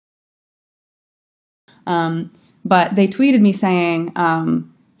But they tweeted me saying,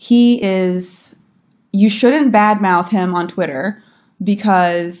 you shouldn't badmouth him on Twitter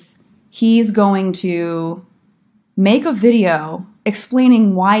because he's going to make a video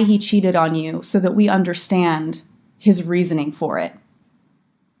explaining why he cheated on you so that we understand his reasoning for it.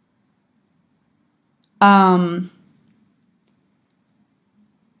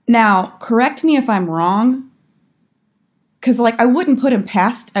 Now, correct me if I'm wrong, because like I wouldn't put it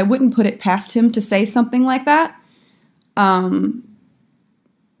past him to say something like that. But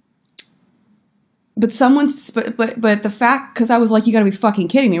the fact, because I was like, you gotta be fucking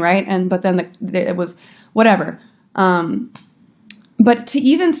kidding me, right? But then it was whatever. But to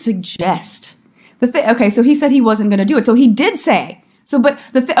even suggest okay, so he said he wasn't gonna do it, so he did say. But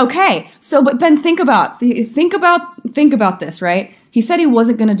then think about this, right? He said he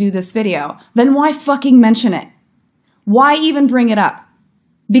wasn't going to do this video. Then why fucking mention it? Why even bring it up?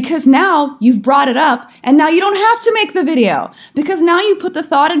 Because now you've brought it up and now you don't have to make the video. Because now you put the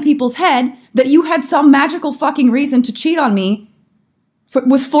thought in people's head that you had some magical fucking reason to cheat on me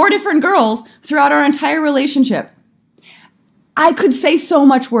with 4 different girls throughout our entire relationship. I could say so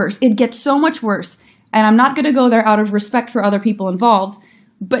much worse. It gets so much worse. And I'm not going to go there out of respect for other people involved,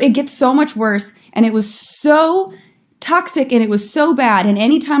 but it gets so much worse. And it was so toxic and it was so bad. And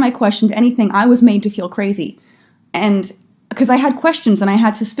anytime I questioned anything, I was made to feel crazy. And because I had questions and I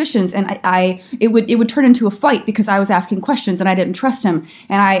had suspicions, and it would turn into a fight because I was asking questions and I didn't trust him.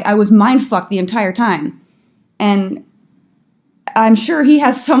 And I was mind fucked the entire time. And I'm sure he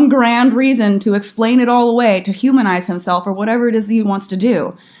has some grand reason to explain it all away, to humanize himself or whatever it is that he wants to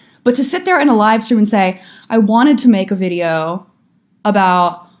do. But to sit there in a live stream and say, I wanted to make a video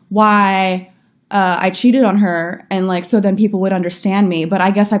about why I cheated on her, and like so then people would understand me, but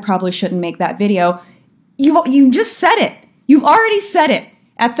I guess I probably shouldn't make that video. You just said it. You've already said it.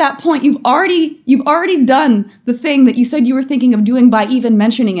 At that point, you've already done the thing that you said you were thinking of doing by even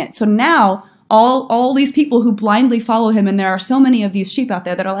mentioning it. So now all these people who blindly follow him, and there are so many of these sheep out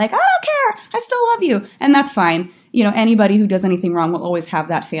there that are like, I don't care, I still love you, and that's fine. You know, anybody who does anything wrong will always have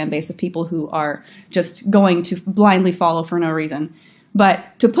that fan base of people who are just going to blindly follow for no reason.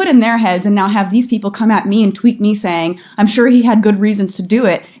 But to put in their heads and now have these people come at me and tweet me saying, I'm sure he had good reasons to do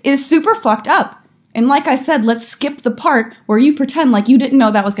it, is super fucked up. And like I said, let's skip the part where you pretend like you didn't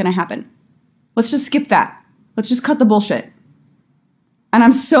know that was going to happen. Let's just skip that. Let's just cut the bullshit. And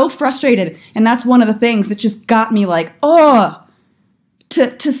I'm so frustrated. And that's one of the things that just got me like, oh,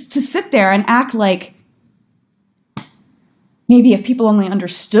 to sit there and act like, maybe if people only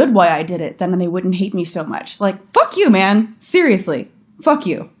understood why I did it, then they wouldn't hate me so much. Like, fuck you, man. Seriously. Fuck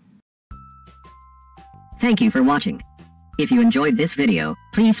you. Thank you for watching. If you enjoyed this video,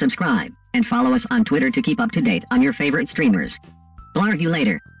 please subscribe and follow us on Twitter to keep up to date on your favorite streamers. Blarg you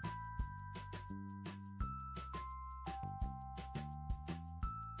later.